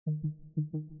The first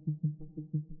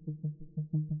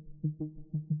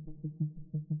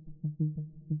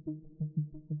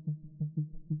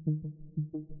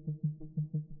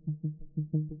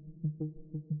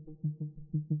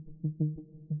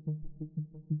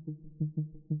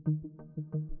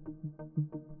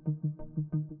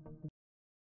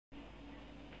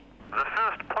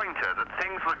pointer that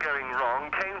things were going wrong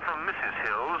came from Mrs.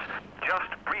 Hills. Just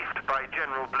briefed by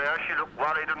General Blair, she looked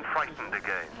worried and frightened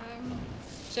again.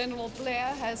 General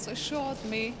Blair has assured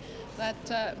me that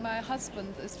my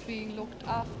husband is being looked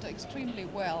after extremely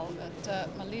well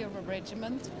at Malira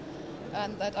Regiment,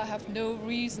 and that I have no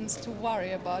reasons to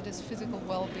worry about his physical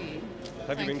well-being.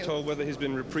 Have you been told whether he's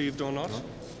been reprieved or not? No.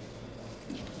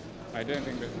 I don't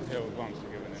think Mrs. Hills wants to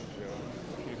give an interview.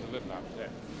 She's a little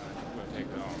upset. We'll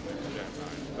take her on if you don't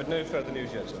mind. But no further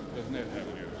news yet, sir? There's no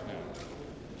further news, no.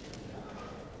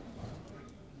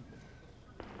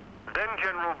 Then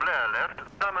General Blair left,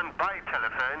 summoned by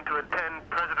telephone to attend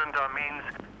President Amin's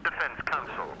Defense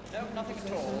Council. No, nothing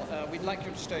at all. We'd like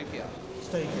you to stay here.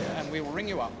 Stay here. And we will ring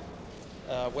you up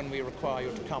when we require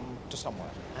you to come to somewhere.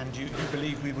 And you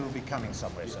believe we will be coming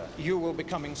somewhere, sir? You will be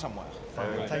coming somewhere.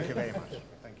 Thank you very much.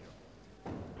 Thank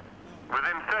you.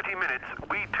 Within 30 minutes,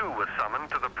 we too were summoned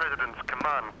to the President's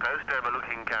command post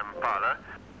overlooking Kampala,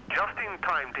 just in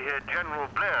time to hear General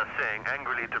Blair saying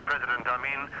angrily to President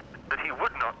Amin that he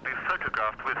would not be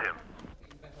photographed with him.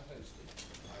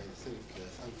 I think,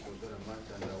 thank you very much,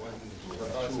 and I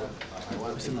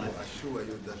want to assure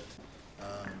you that...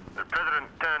 The President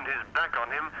turned his back on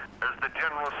him as the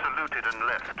General saluted and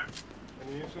left.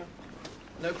 Any news, sir?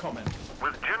 No comment.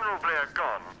 With General Blair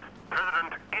gone,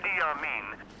 President Idi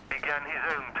Amin began his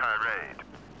own tirade.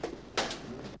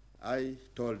 I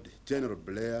told General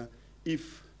Blair,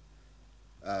 if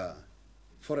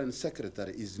Foreign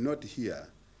Secretary is not here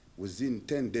within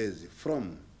 10 days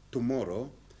from tomorrow,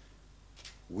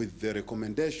 with the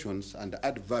recommendations and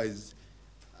advice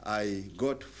I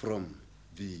got from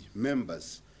the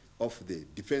members of the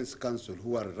Defense Council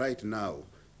who are right now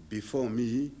before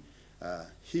me,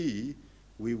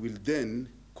 we will then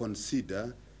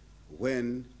consider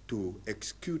when to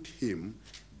execute him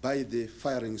by the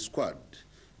firing squad.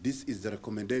 This is the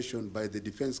recommendation by the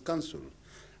Defense Council.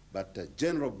 But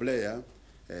General Blair,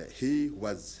 he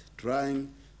was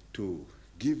trying to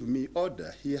give me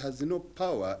order. He has no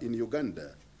power in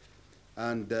Uganda.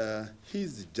 And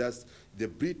he's just, the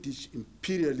British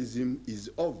imperialism is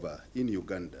over in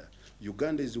Uganda.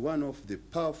 Uganda is one of the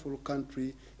powerful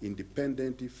country,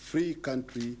 independent, free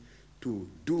country to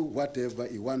do whatever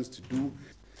he wants to do.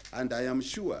 And I am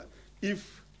sure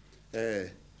if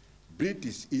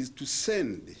British is to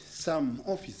send some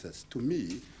officers to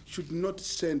me, should not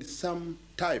send some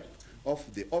type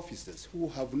of the officers who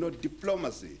have no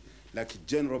diplomacy, like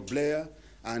General Blair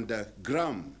and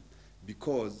Graham,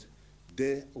 because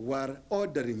they were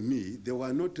ordering me, they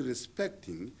were not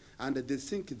respecting, and they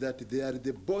think that they are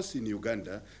the boss in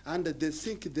Uganda, and they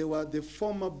think they were the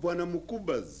former Bwana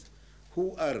Mukubas,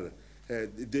 who are,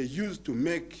 they used to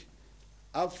make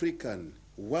African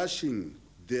washing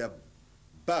their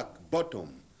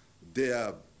bottom,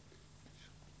 their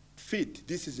feet.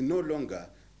 This is no longer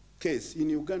case in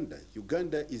Uganda.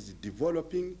 Uganda is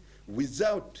developing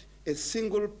without a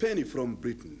single penny from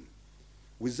Britain,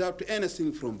 without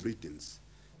anything from Britons.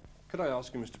 Could I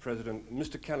ask you, Mr. President,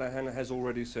 Mr. Callaghan has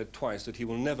already said twice that he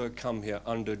will never come here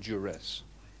under duress.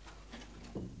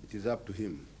 It is up to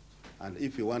him. And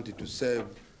if he wanted to save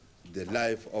the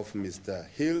life of Mr.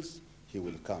 Hills, he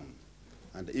will come.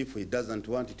 And if he doesn't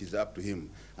want, it is up to him.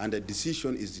 And the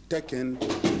decision is taken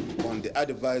on the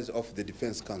advice of the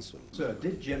Defense Council. Sir,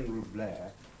 did General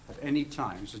Blair at any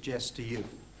time suggest to you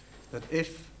that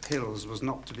if Hills was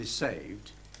not to be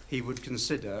saved, he would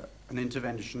consider an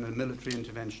intervention, a military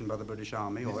intervention by the British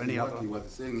Army or any other? This is what he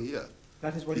was saying here.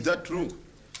 That is what he said. Is that true?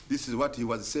 This is what he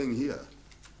was saying here.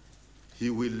 He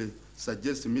will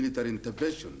suggest military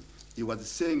intervention. He was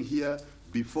saying here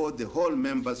before the whole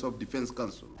members of Defense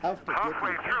Council. Halfway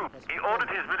through, he ordered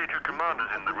his military commanders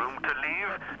in the room to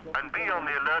leave and be on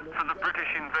the alert for the British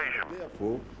invasion.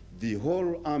 Therefore, the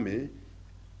whole Army,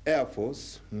 Air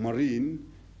Force, Marine,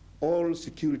 all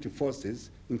security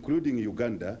forces, including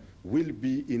Uganda, will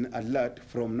be in alert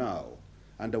from now.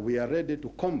 And we are ready to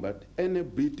combat any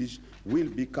British will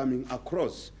be coming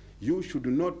across. You should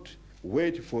not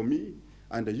wait for me,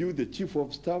 and you, the Chief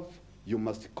of Staff, you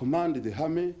must command the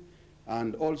Army,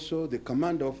 and also the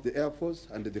commander of the Air Force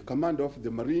and the commander of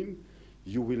the Marine.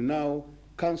 You will now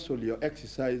cancel your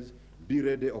exercise, be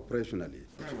ready operationally.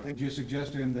 Did you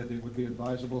suggest to him that it would be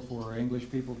advisable for English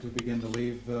people to begin to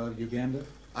leave Uganda?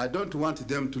 I don't want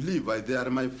them to leave. They are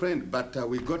my friend, but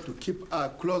we got to keep a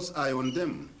close eye on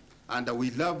them, and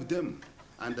we love them.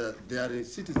 And they are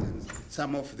citizens.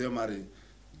 Some of them are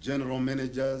general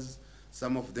managers,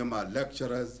 some of them are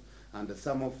lecturers, and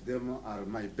some of them are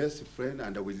my best friend,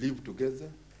 and we live together.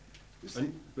 You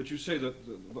see? But you say that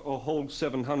a whole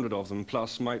 700 of them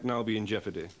plus might now be in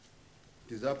jeopardy.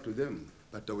 It is up to them,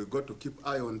 but we got to keep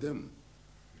eye on them.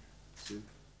 See?